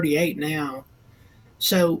 37 or 38 now.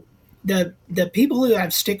 So the people who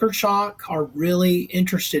have sticker shock are really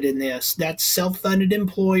interested in this. That's self-funded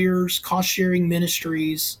employers, cost-sharing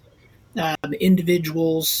ministries,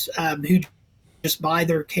 individuals who just buy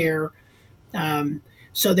their care.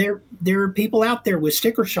 So there are people out there with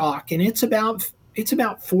sticker shock, and it's about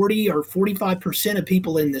 40 or 45% of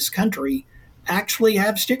people in this country actually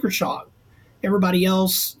have sticker shock. Everybody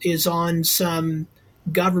else is on some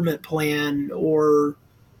government plan or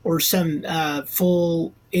some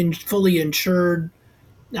fully insured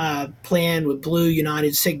plan with Blue,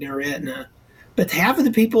 United, Cigna, or Aetna. But half of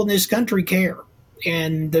the people in this country care,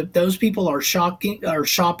 and those people are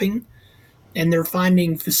shopping. And they're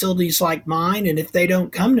finding facilities like mine. And if they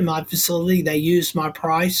don't come to my facility, they use my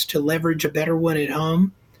price to leverage a better one at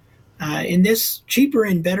home. And this cheaper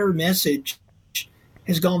and better message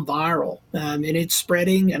has gone viral, and it's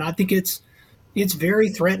spreading. And I think it's very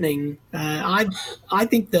threatening. I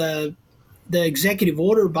think the executive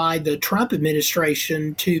order by the Trump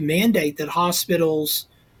administration to mandate that hospitals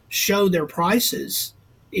show their prices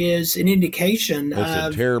is an indication.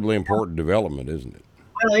 That's a terribly important development, isn't it?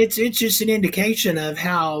 Well, it's just an indication of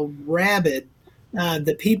how rabid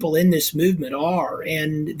the people in this movement are,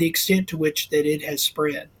 and the extent to which that it has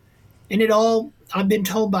spread. And I've been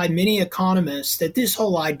told by many economists that this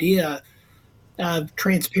whole idea of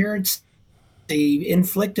transparency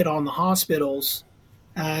inflicted on the hospitals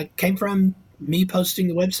came from me posting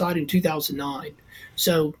the website in 2009.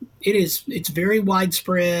 So it's very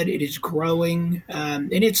widespread. It is growing,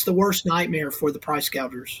 and it's the worst nightmare for the price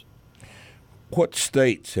gougers. What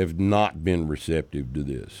states have not been receptive to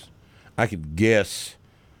this? I could guess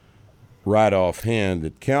right offhand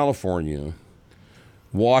that California,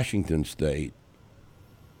 Washington State,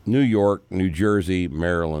 New York, New Jersey,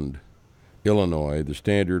 Maryland, Illinois, the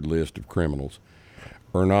standard list of criminals,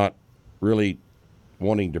 are not really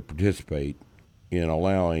wanting to participate in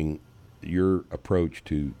allowing your approach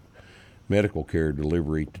to medical care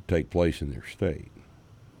delivery to take place in their state.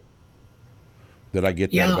 Did I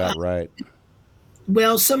get that about right?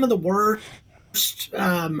 Well, some of the worst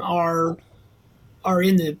are are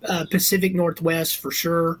in the Pacific Northwest for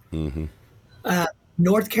sure. Mm-hmm.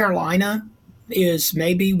 North Carolina is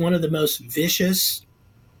maybe one of the most vicious.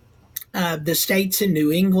 The states in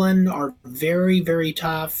New England are very, very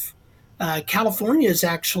tough. California is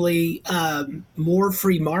actually more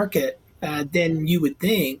free market than you would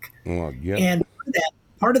think. Well, yeah. And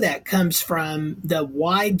part of that comes from the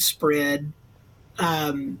widespread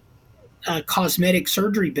cosmetic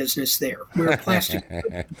surgery business there, where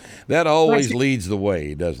that always leads the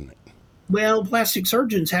way, doesn't it? Well, plastic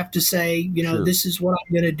surgeons have to say, you know, Sure. This is what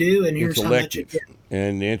I'm going to do, and here's It's how much it elective, is.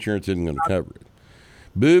 and the insurance isn't going to cover it.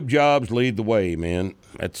 Boob jobs lead the way, man.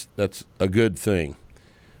 That's a good thing.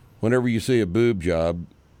 Whenever you see a boob job,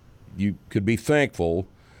 you could be thankful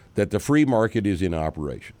that the free market is in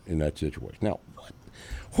operation in that situation. Now,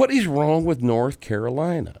 what is wrong with North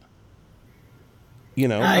Carolina? You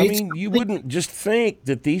know, I it's mean, you wouldn't just think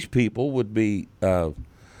that these people would be a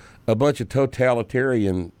bunch of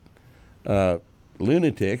totalitarian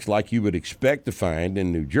lunatics like you would expect to find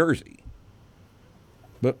in New Jersey.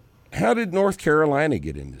 But how did North Carolina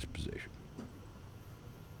get in this position?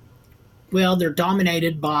 Well, they're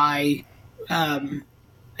dominated by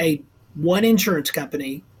one insurance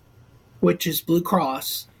company, which is Blue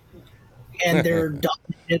Cross, and they're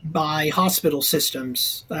dominated by hospital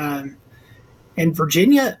systems. And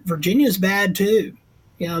Virginia's bad too.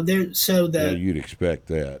 You know, You'd expect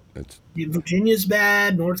that. Virginia's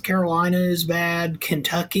bad. North Carolina is bad.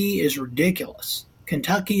 Kentucky is ridiculous.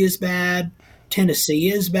 Kentucky is bad.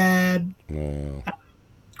 Tennessee is bad.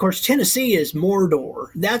 Of course, Tennessee is Mordor.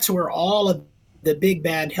 That's where all of the big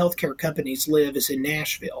bad healthcare companies live, is in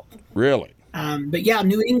Nashville. Really? But yeah,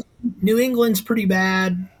 New England's pretty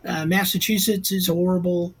bad. Massachusetts is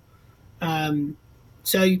horrible.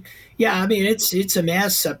 So yeah, I mean it's a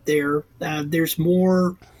mess up there. There's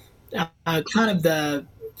more kind of the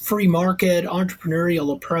free market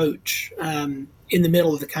entrepreneurial approach in the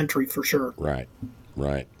middle of the country for sure.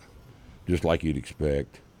 Right. Just like you'd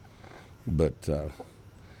expect. But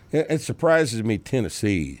it surprises me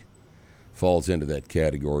Tennessee falls into that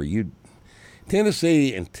category.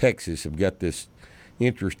 Tennessee and Texas have got this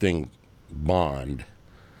interesting bond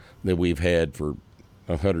that we've had for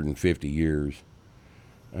 150 years.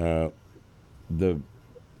 A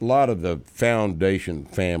lot of the foundation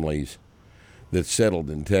families that settled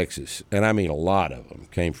in Texas, and I mean a lot of them,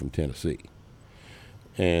 came from Tennessee.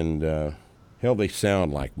 And hell, they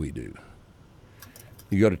sound like we do.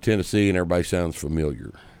 You go to Tennessee and everybody sounds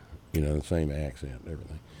familiar, the same accent and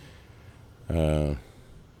everything.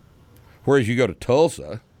 Whereas you go to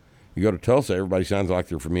Tulsa, everybody sounds like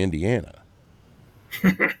they're from Indiana.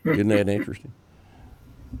 Isn't that interesting?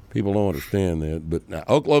 People don't understand that. But now,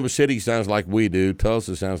 Oklahoma City sounds like we do.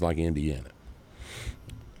 Tulsa sounds like Indiana.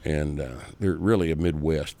 And they're really a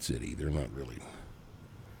Midwest city. They're not really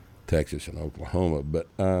Texas and Oklahoma. But,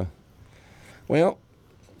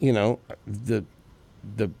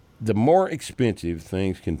 the more expensive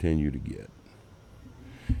things continue to get,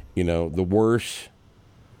 the worse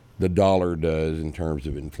the dollar does in terms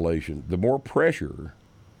of inflation, the more pressure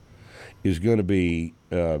is going to be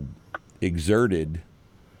exerted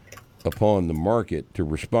upon the market to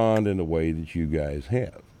respond in the way that you guys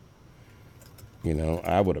have.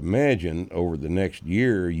 I would imagine over the next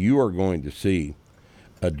year you are going to see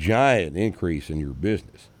a giant increase in your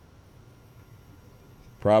business,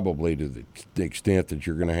 probably to the extent that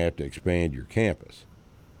you're going to have to expand your campus.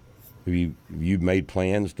 Have you made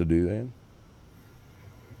plans to do that?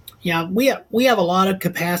 Yeah, we have a lot of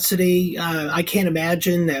capacity. I can't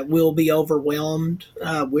imagine that we'll be overwhelmed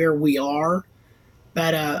where we are.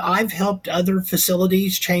 But I've helped other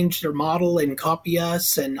facilities change their model and copy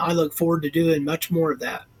us, and I look forward to doing much more of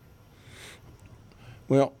that.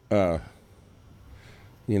 Well, I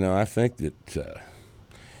think that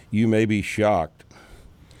you may be shocked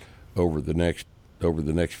over the next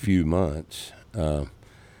few months.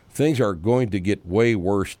 Things are going to get way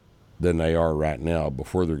worse than they are right now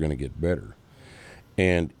before they're going to get better.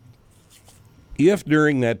 And if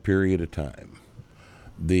during that period of time,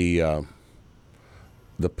 the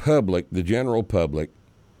public, the general public,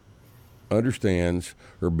 understands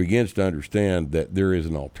or begins to understand that there is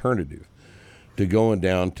an alternative to going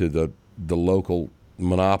down to the local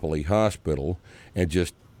monopoly hospital and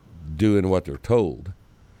just doing what they're told,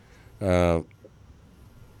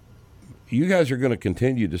 you guys are going to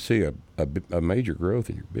continue to see a major growth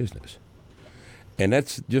in your business. And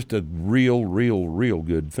that's just a real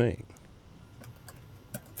good thing.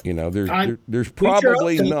 There's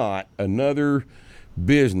probably not another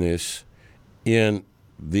business in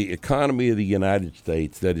the economy of the United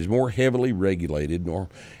States that is more heavily regulated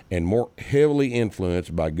and more heavily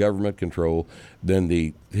influenced by government control than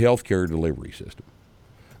the healthcare delivery system.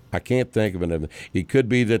 I can't think of another. It could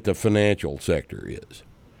be that the financial sector is.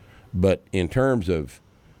 But in terms of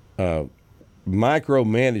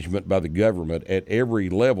micromanagement by the government at every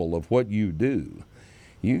level of what you do,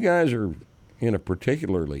 you guys are in a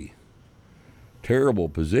particularly terrible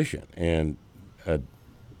position. And,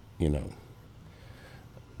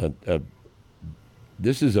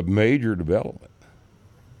 this is a major development.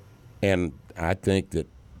 And I think that,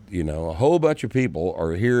 a whole bunch of people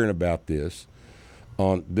are hearing about this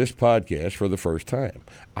on this podcast for the first time.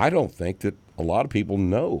 I don't think that a lot of people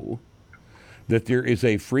know that there is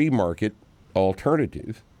a free market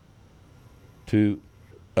alternative to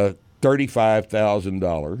a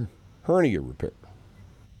 $35,000 hernia repair.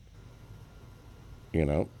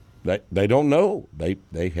 That they don't know.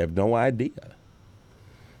 They have no idea.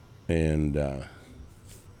 And,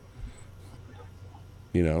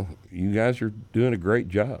 you guys are doing a great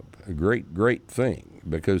job, a great thing.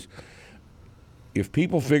 Because if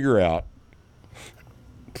people figure out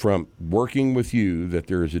from working with you that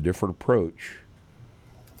there is a different approach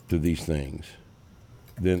to these things,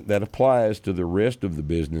 then that applies to the rest of the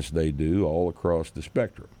business they do all across the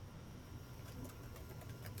spectrum.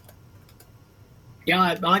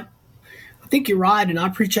 Yeah, I think you're right, and I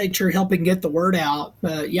appreciate your helping get the word out.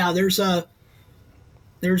 There's a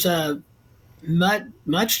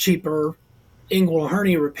much cheaper inguinal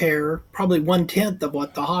hernia repair, probably 1/10 of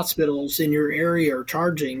what the hospitals in your area are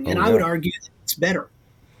charging, and I would argue that it's better.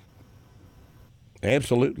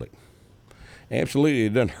 Absolutely,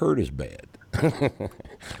 it doesn't hurt as bad.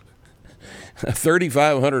 A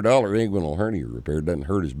 $3,500 inguinal hernia repair doesn't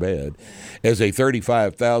hurt as bad as a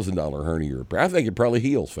 $35,000 hernia repair. I think it probably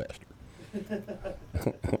heals faster.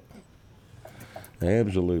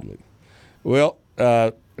 Absolutely. Well,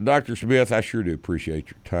 Dr. Smith, I sure do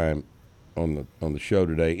appreciate your time on the show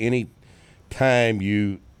today. Any time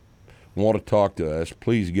you want to talk to us,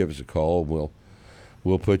 please give us a call.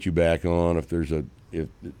 We'll put you back on if there's a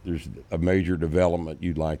major development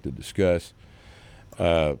you'd like to discuss.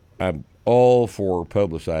 I'm all for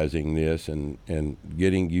publicizing this and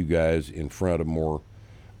getting you guys in front of more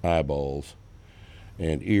eyeballs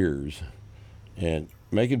and ears and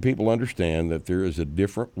making people understand that there is a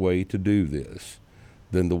different way to do this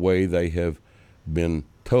than the way they have been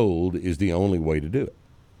told is the only way to do it.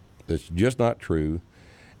 That's just not true.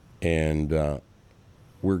 And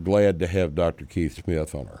we're glad to have Dr. Keith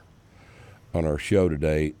Smith on our show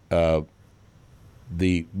today. The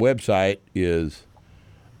website is,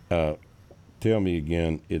 tell me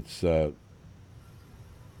again, it's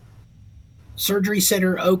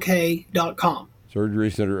surgerycenterok.com.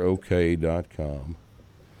 surgerycenterok.com.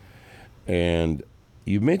 And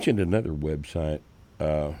you mentioned another website.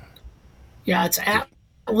 It's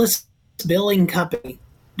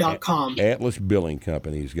atlasbillingcompany.com. Atlas Billing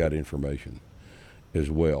Company's got information as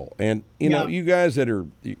well. And you guys that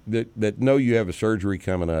know you have a surgery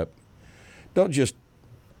coming up, don't just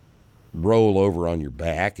roll over on your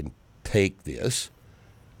back and take this.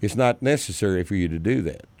 It's not necessary for you to do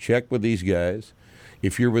that. Check with these guys.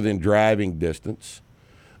 If you're within driving distance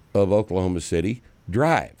of Oklahoma City,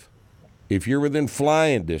 drive. If you're within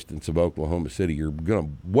flying distance of Oklahoma City, you're going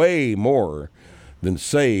to way more than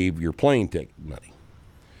save your plane ticket money.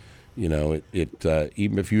 Even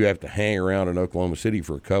if you have to hang around in Oklahoma City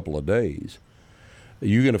for a couple of days,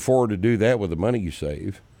 you can afford to do that with the money you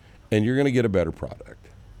save, and you're going to get a better product.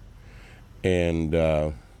 And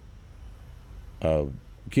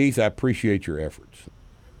Keith, I appreciate your efforts.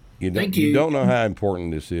 Thank you. You don't know how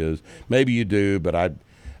important this is. Maybe you do, but I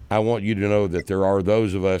want you to know that there are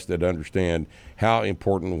those of us that understand how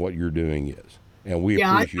important what you're doing is, and we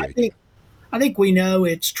appreciate it. I think we know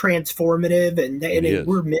it's transformative, and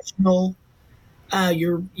we're missional.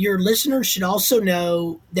 Your listeners should also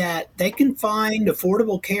know that they can find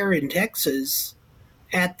affordable care in Texas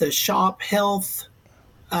at the Shop Health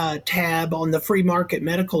tab on the Free Market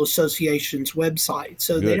Medical Association's website.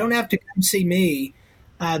 So They don't have to come see me.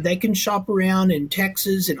 They can shop around in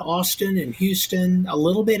Texas and Austin and Houston, a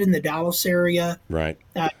little bit in the Dallas area. Right.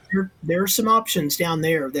 There are some options down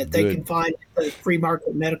there that they can find at the Free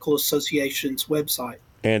Market Medical Association's website.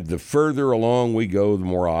 And the further along we go, the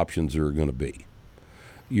more options there are going to be.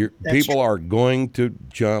 People are going to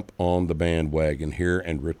jump on the bandwagon here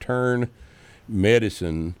and return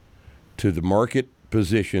medicine to the market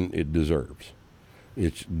position it deserves.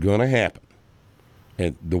 It's going to happen.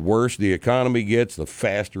 And the worse the economy gets, the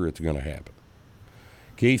faster it's going to happen.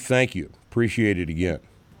 Keith, thank you. Appreciate it again.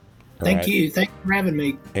 Thank right? you. Thanks for having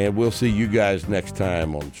me. And we'll see you guys next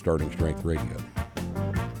time on Starting Strength Radio.